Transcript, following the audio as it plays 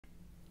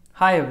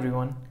Hi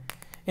everyone.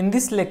 In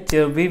this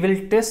lecture, we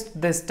will test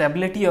the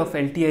stability of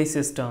LTI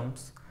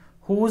systems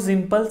whose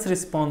impulse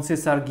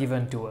responses are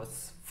given to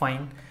us.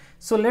 Fine.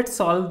 So let's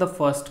solve the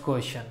first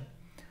question.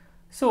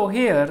 So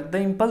here the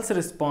impulse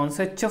response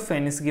h of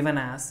n is given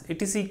as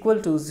it is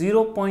equal to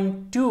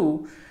 0.2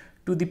 to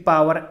the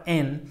power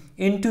n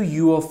into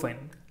u of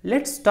n.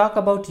 Let's talk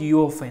about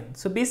u of n.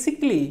 So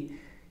basically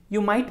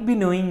you might be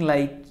knowing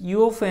like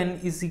u of n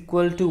is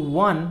equal to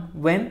 1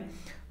 when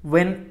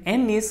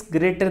n is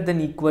greater than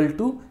equal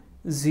to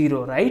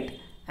 0, right?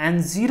 And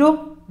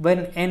 0 when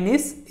n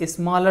is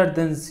smaller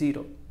than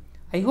 0.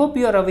 I hope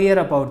you are aware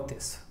about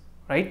this,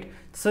 right?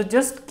 So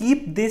just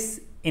keep this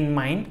in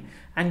mind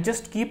and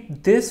just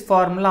keep this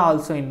formula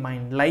also in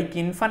mind, like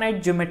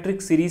infinite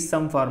geometric series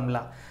sum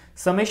formula,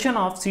 summation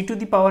of c to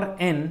the power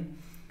n,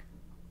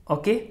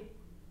 okay,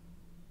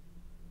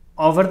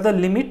 over the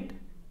limit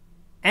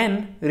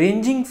n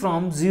ranging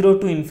from 0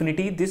 to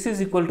infinity. This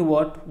is equal to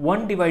what?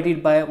 1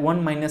 divided by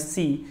 1 minus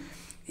c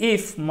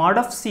if mod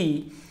of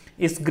c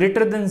is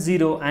greater than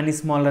 0 and is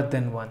smaller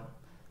than 1.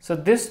 So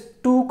these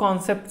two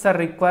concepts are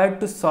required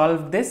to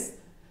solve this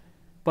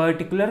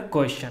particular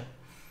question.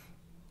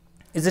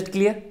 Is it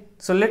clear?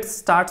 So let's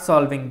start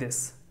solving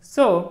this.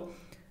 So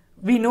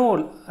we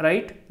know,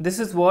 right, this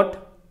is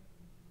what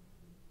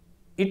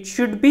it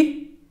should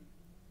be.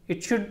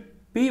 It should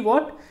be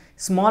what?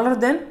 Smaller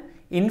than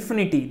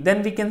infinity.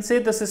 Then we can say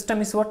the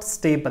system is what?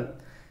 Stable.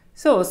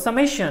 So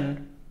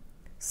summation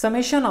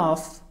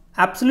of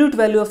absolute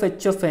value of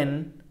h of n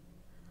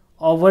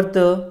over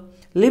the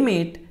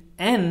limit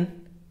n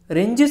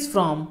ranges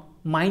from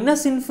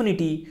minus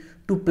infinity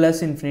to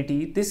plus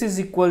infinity. This is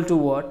equal to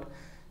what?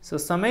 So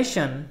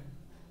summation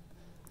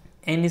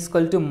n is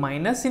equal to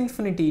minus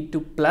infinity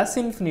to plus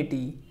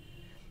infinity.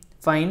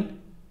 Find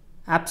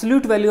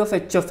absolute value of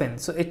h of n.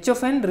 So h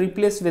of n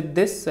replace with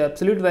this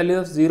absolute value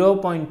of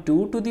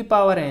 0.2 to the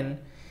power n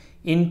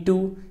into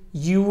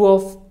u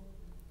of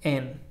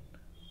n.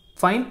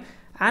 Fine.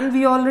 And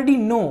we already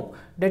know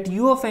that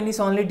u of n is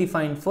only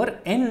defined for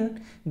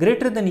n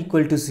greater than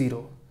equal to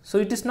 0. So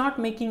it is not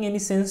making any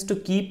sense to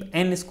keep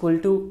n is equal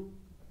to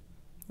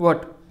what?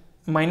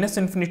 Minus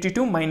infinity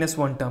to minus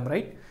 1 term,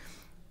 right?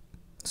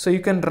 So you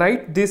can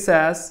write this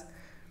as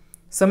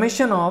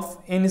summation of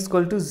n is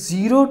equal to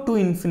 0 to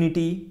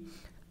infinity,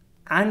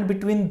 and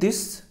between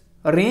this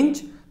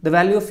range the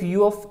value of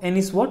u of n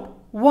is what?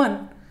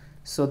 1.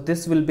 So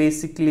this will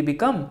basically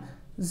become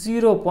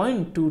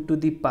 0.2 to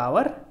the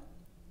power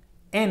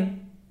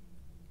n,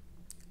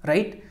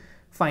 right?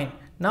 Fine.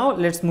 Now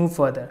let's move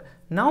further.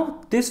 Now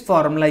this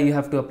formula you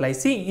have to apply.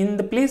 See, in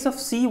the place of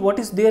c, what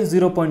is there?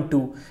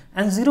 0.2,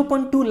 and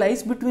 0.2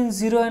 lies between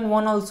 0 and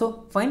 1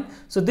 also. Fine.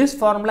 So this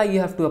formula you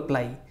have to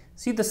apply.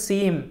 See, the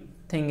same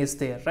thing is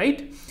there,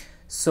 right?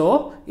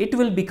 So it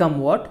will become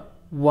what?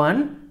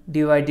 1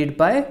 divided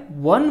by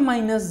 1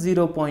 minus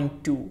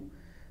 0.2,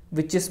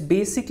 which is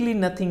basically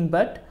nothing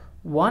but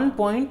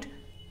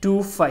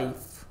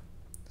 1.25.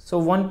 So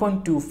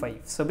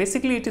 1.25. So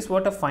basically it is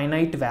what? A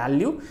finite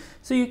value.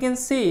 So you can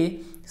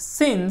say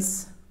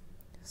since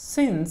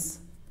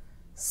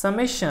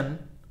summation,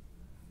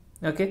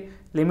 okay,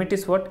 limit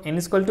is what? N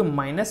is equal to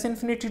minus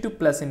infinity to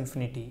plus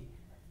infinity.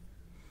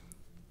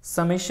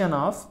 Summation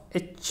of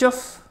h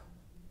of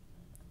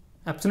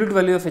absolute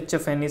value of h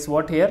of n is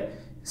what here?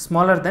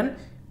 Smaller than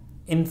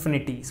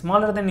infinity.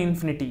 Smaller than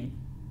infinity.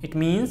 It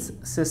means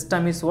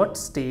system is what?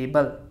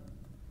 Stable.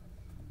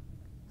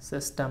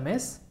 System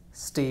is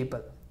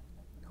stable.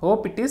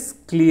 Hope it is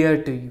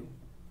clear to you.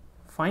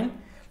 Fine.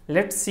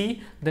 Let's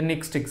see the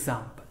next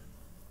example.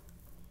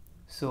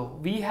 So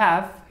we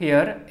have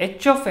here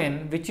h of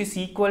n, which is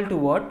equal to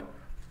what?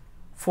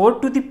 4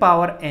 to the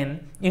power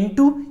n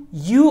into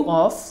u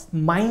of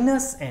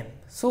minus n.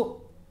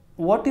 So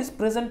what is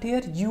present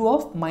here? U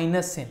of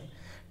minus n.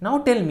 Now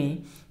tell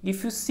me,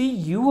 if you see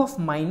u of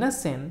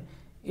minus n,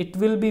 it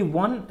will be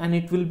 1 and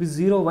it will be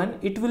 0 when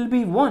it will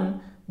be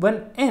 1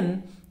 when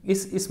n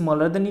is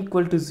smaller than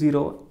equal to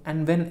 0,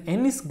 and when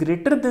n is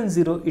greater than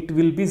 0 it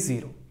will be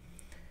 0.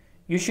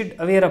 You should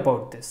aware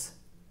about this.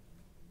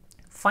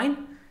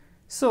 Fine.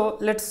 So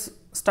let's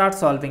start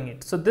solving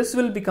it. So this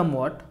will become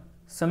what?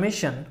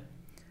 Summation.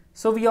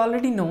 So we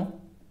already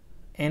know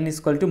n is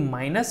equal to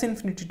minus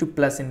infinity to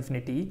plus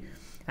infinity,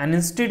 and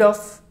instead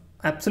of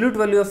absolute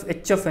value of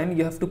h of n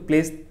you have to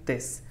place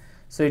this.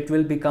 So it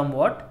will become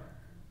what?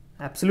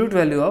 Absolute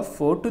value of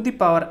 4 to the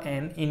power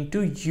n into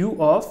u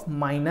of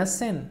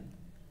minus n.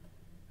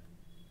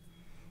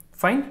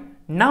 Fine.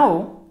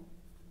 Now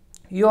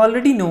you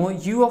already know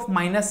u of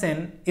minus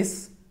n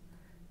is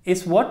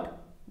what?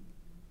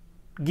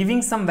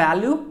 Giving some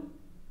value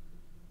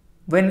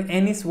when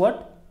n is what?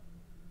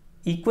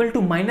 Equal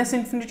to minus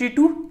infinity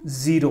to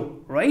 0,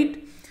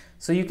 right?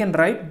 So you can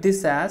write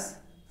this as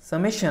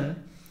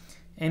summation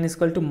n is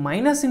equal to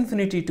minus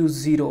infinity to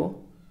 0,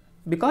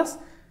 because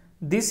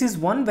this is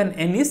 1 when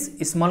n is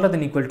smaller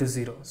than equal to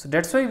 0. So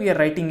that's why we are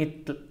writing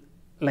it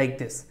like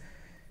this.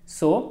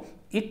 So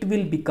it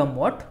will become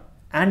what?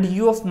 And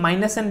u of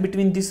minus n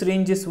between this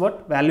range is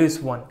what? Value is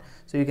 1.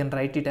 So you can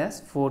write it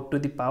as 4 to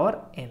the power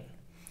n.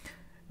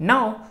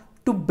 Now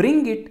to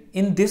bring it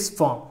in this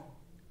form,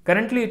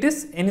 currently it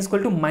is n is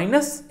equal to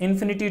minus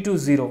infinity to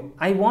 0.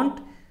 I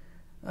want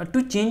to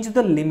change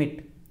the limit.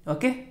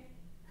 Okay,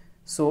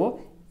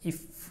 so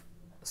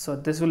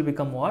this will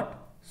become what?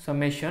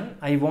 Summation.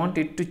 I want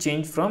it to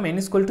change from n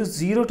is equal to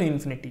 0 to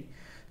infinity.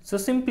 So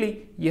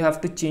simply you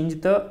have to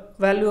change the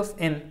value of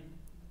n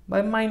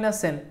by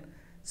minus n.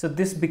 So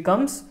this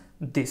becomes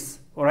this.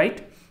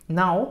 Alright.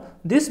 Now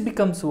this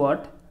becomes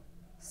what?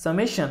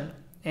 Summation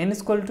n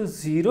is equal to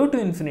 0 to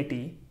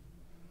infinity.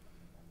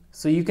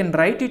 So you can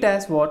write it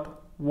as what?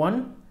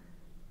 1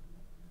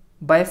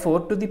 by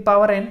 4 to the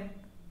power n.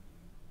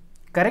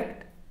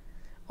 Correct?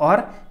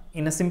 Or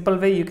in a simple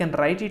way you can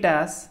write it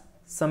as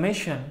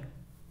summation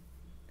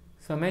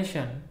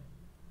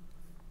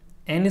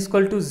n is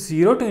equal to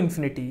 0 to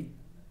infinity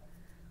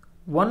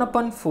 1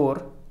 upon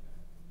 4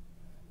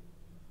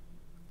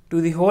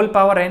 to the whole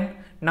power n.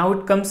 Now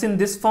it comes in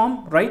this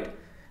form, right?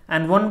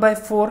 And 1 by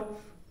 4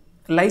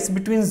 lies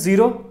between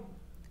 0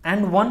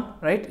 and 1,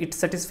 right? It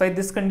satisfies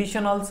this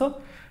condition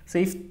also. So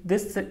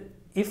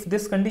if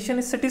this condition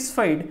is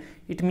satisfied,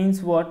 it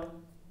means what?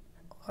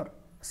 Or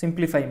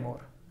simplify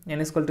more. N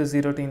is equal to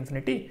 0 to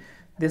infinity.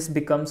 This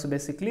becomes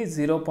basically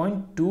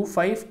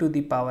 0.25 to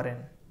the power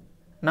n.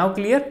 Now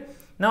clear?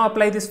 Now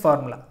apply this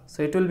formula.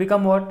 So it will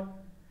become what?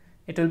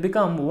 It will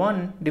become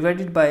 1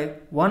 divided by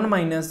 1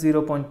 minus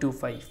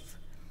 0.25,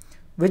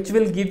 which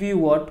will give you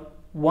what?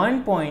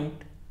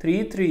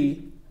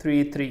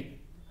 1.3333.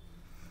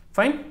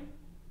 Fine.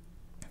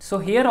 So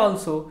here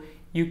also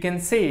you can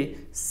say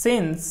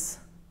since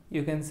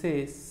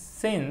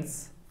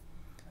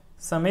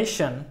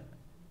summation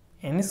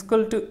n is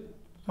equal to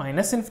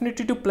minus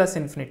infinity to plus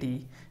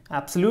infinity,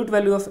 absolute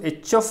value of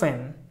h of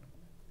n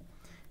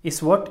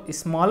is what? Is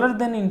smaller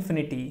than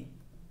infinity.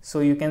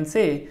 So you can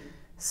say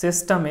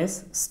system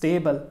is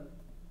stable.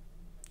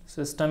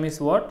 System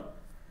is what?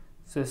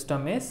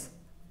 System is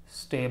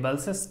stable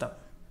system.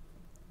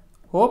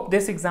 Hope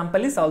this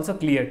example is also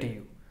clear to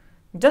you.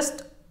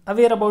 Just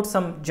aware about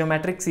some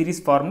geometric series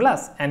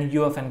formulas and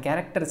u of n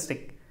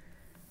characteristic.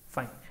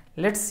 Fine.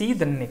 Let's see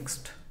the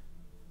next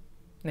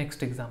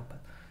example.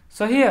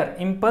 So here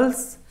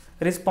impulse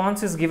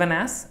response is given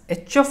as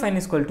h of n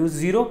is equal to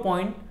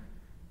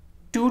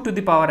 0.2 to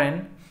the power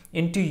n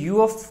into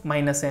u of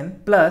minus n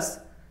plus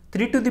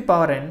 3 to the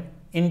power n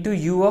into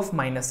u of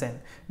minus n.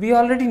 We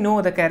already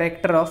know the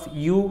character of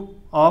u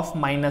of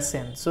minus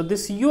n. So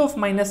this u of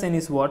minus n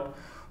is what?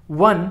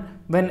 1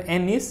 when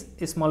n is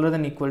smaller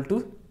than equal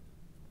to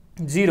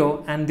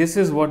 0, and this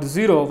is what?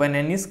 0 when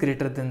n is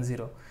greater than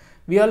 0.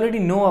 We already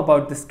know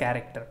about this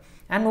character.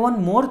 And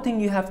one more thing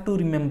you have to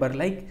remember,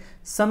 like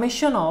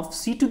summation of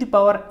c to the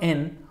power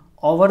n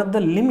over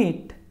the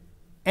limit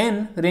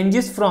n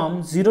ranges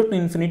from 0 to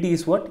infinity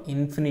is what?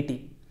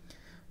 Infinity.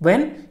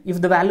 When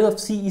if the value of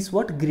c is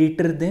what?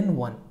 Greater than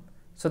 1.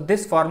 So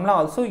this formula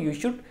also you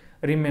should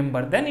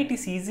remember, then it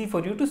is easy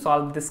for you to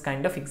solve this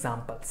kind of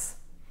examples.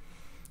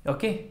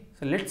 Okay,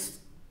 so let's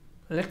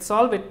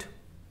solve it.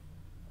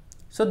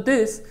 So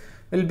this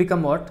will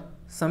become what?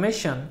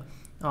 Summation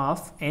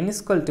of n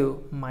is equal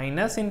to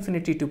minus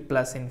infinity to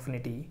plus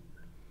infinity,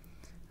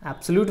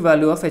 absolute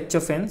value of h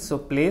of n. So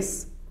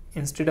place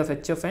instead of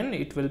h of n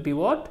it will be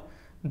what?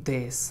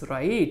 This,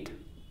 right?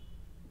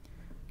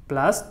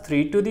 Plus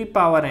 3 to the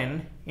power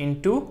n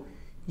into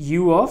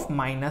u of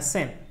minus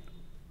n.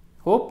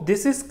 Hope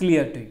this is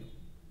clear to you.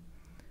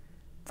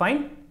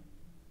 Fine.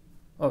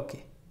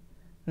 Okay.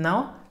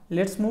 Now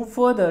let's move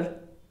further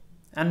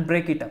and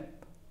break it up.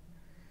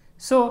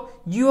 So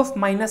u of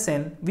minus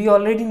n, we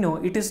already know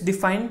it is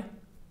defined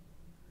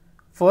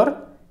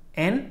for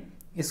n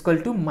is equal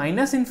to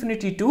minus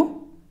infinity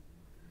to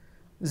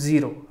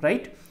 0,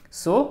 right?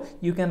 So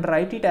you can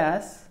write it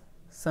as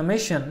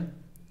summation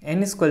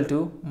n is equal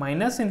to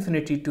minus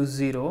infinity to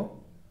 0,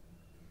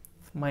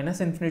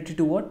 minus infinity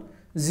to what?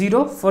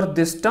 0 for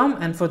this term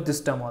and for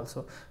this term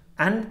also,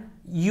 and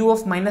u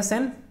of minus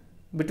n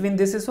between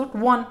this is what?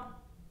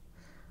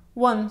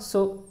 1.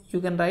 So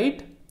you can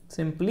write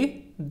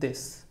simply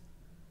this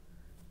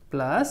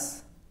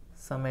plus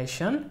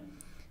summation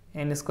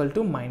n is equal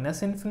to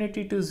minus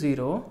infinity to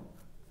 0,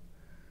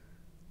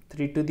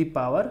 3 to the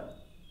power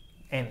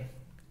n.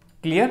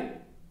 Clear?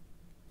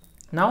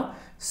 Now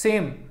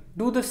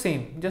do the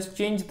same, just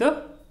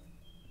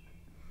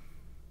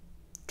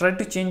try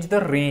to change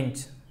the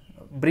range,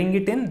 bring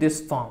it in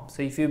this form.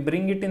 So if you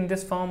bring it in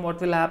this form, what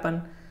will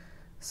happen?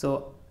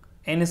 So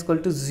n is equal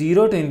to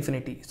 0 to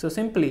infinity. So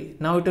simply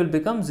now it will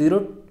become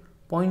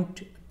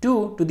 0.2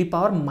 to the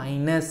power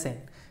minus n.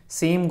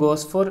 Same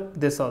goes for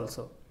this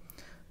also.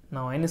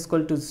 Now n is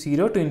equal to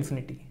 0 to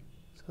infinity.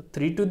 So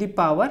 3 to the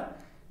power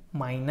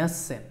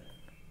minus n.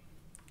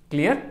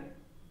 Clear?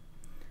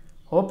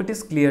 Hope it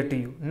is clear to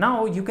you.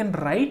 Now you can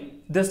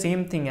write the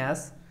same thing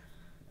as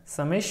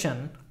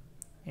summation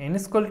n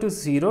is equal to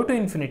 0 to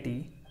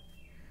infinity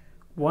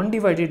 1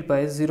 divided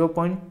by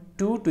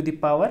 0.2 to the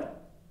power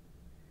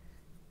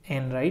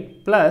n,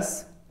 right,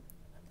 plus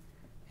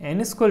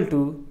n is equal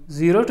to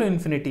 0 to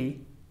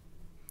infinity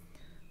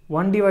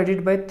 1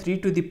 divided by 3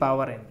 to the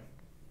power n.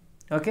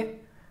 Okay,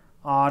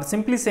 or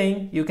simply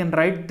saying you can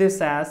write this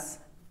as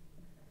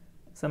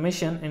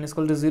summation n is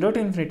equal to 0 to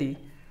infinity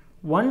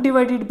 1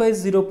 divided by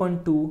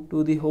 0.2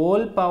 to the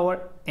whole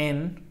power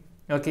n,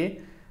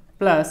 okay,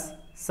 plus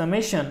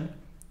summation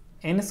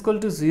n is equal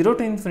to 0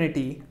 to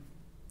infinity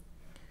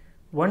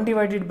 1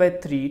 divided by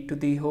 3 to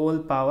the whole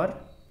power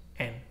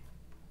n.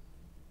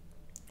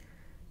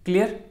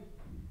 Clear?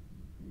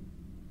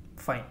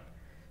 Fine.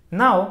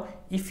 Now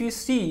if you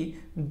see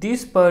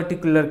this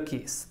particular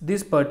case,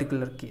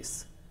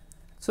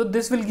 so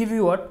this will give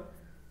you what?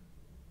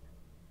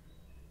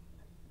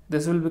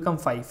 This will become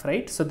 5,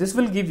 right? So this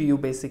will give you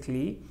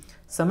basically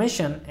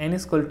summation n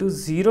is equal to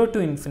 0 to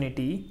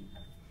infinity,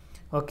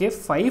 okay,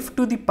 5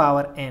 to the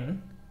power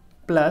n,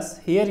 plus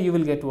here you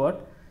will get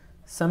what?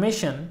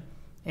 Summation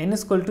n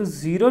is equal to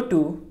 0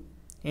 to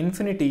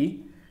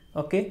infinity,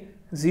 okay,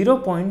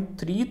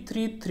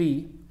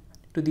 0.333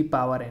 to the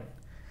power n.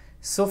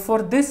 So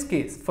for this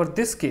case,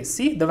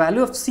 see, the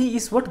value of c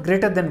is what?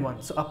 Greater than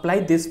 1. So apply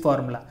this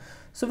formula.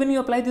 So when you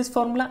apply this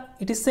formula,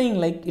 it is saying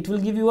like it will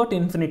give you what?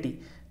 Infinity.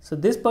 So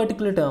this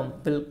particular term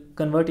will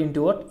convert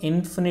into what?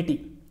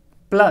 Infinity,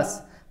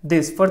 plus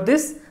this. For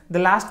this, the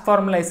last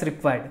formula is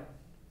required.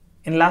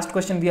 In last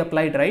question we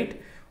applied,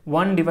 right?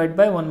 1 divided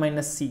by 1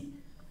 minus c.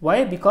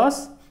 Why?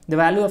 Because the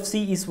value of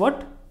c is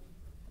what?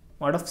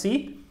 What of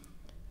c?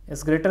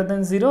 Is greater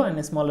than 0 and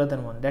is smaller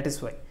than 1. That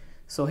is why.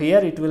 So here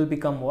it will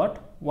become what?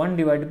 1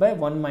 divided by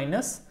 1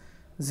 minus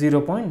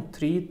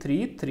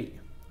 0.333.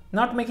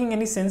 Not making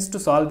any sense to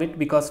solve it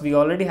because we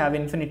already have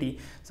infinity.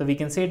 So we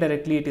can say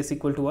directly it is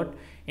equal to what?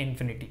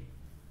 Infinity.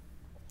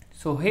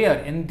 So here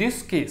in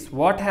this case,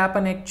 what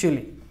happened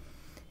actually?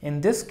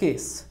 In this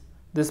case,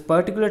 this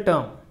particular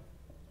term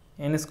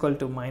n is equal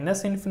to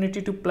minus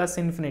infinity to plus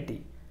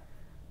infinity.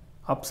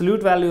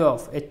 Absolute value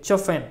of h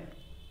of n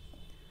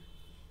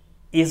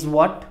is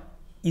what?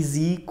 Is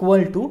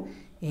equal to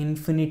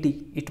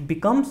infinity. It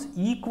becomes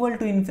equal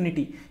to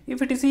infinity.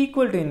 If it is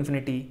equal to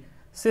infinity,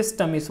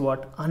 system is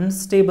what?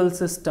 Unstable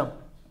system.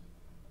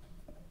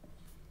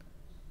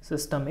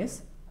 System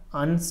is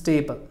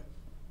unstable.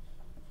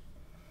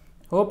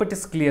 Hope it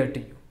is clear to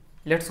you.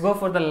 Let's go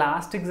for the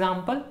last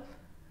example.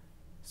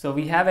 So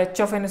we have h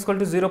of n is equal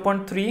to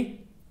 0.3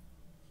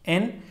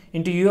 n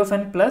into u of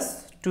n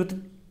plus 2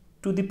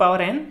 to the power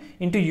n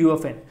into u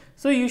of n.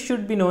 So you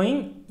should be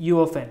knowing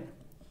u of n.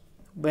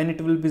 When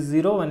it will be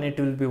 0, when it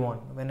will be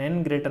 1, when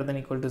n greater than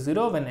equal to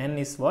 0, when n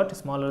is what?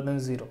 Smaller than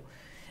 0.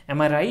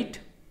 Am I right?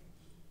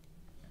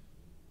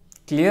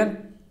 Clear?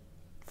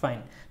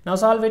 Fine. Now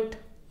solve it.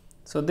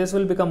 So this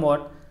will become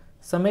what?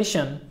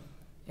 Summation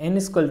n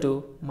is equal to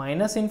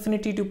minus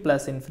infinity to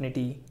plus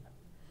infinity,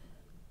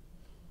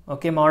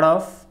 okay, mod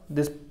of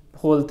this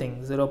whole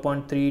thing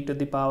 0.3 to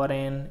the power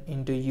n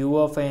into u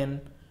of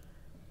n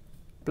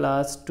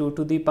plus 2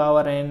 to the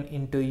power n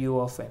into u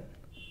of n.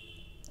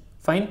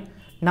 Fine.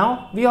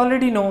 Now we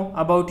already know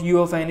about u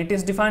of n. It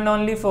is defined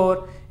only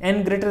for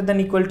n greater than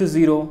equal to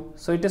 0.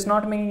 So it is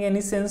not making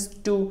any sense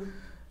to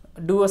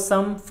do a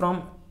sum from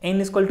n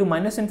is equal to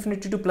minus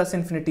infinity to plus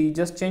infinity.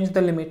 Just change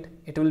the limit.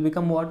 It will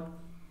become what?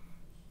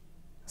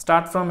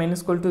 Start from n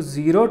is equal to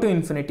 0 to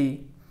infinity,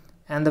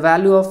 and the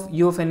value of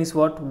u of n is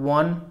what?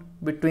 1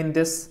 between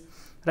this,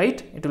 right?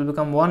 It will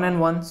become 1 and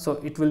 1. So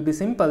it will be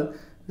simple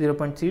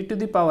 0.3 to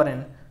the power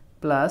n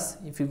plus,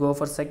 if you go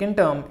for second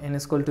term, n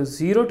is equal to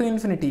 0 to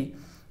infinity,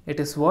 it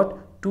is what?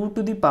 2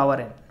 to the power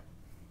n.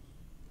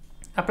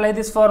 Apply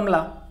this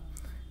formula.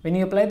 When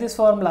you apply this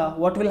formula,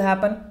 what will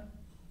happen?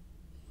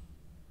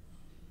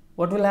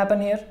 What will happen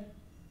here?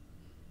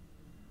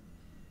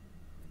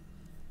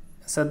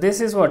 So this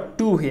is what?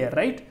 2 here,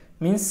 right?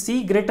 Means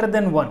c greater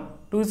than 1.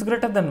 2 is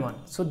greater than 1.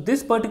 So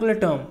this particular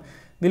term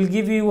will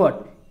give you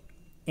what?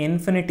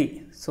 Infinity.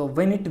 So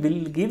when it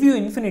will give you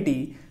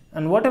infinity,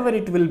 and whatever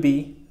it will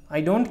be,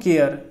 I don't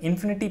care,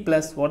 infinity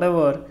plus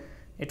whatever,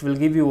 it will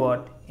give you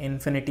what?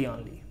 Infinity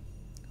only,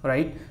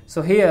 right?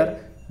 So here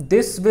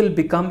this will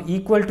become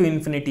equal to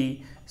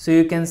infinity. So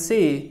you can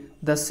say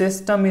the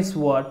system is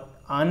what?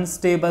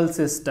 Unstable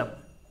system.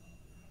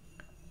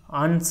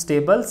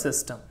 Unstable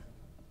system.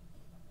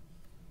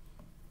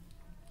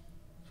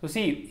 So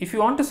see, if you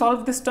want to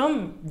solve this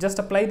term, just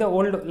apply the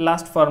old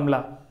last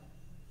formula,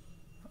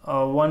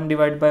 1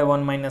 divided by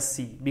 1 minus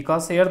c,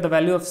 because here the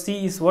value of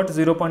c is what?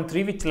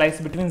 0.3, which lies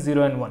between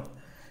 0 and 1.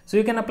 So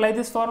you can apply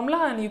this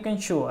formula and you can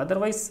show.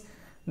 Otherwise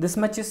this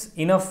much is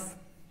enough.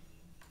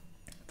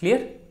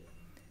 Clear?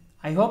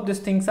 I hope these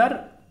things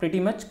are pretty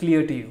much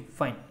clear to you.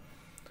 Fine.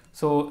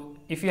 So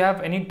if you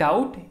have any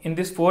doubt in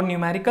these 4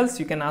 numericals,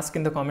 you can ask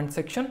in the comment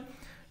section.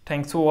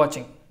 Thanks for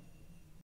watching.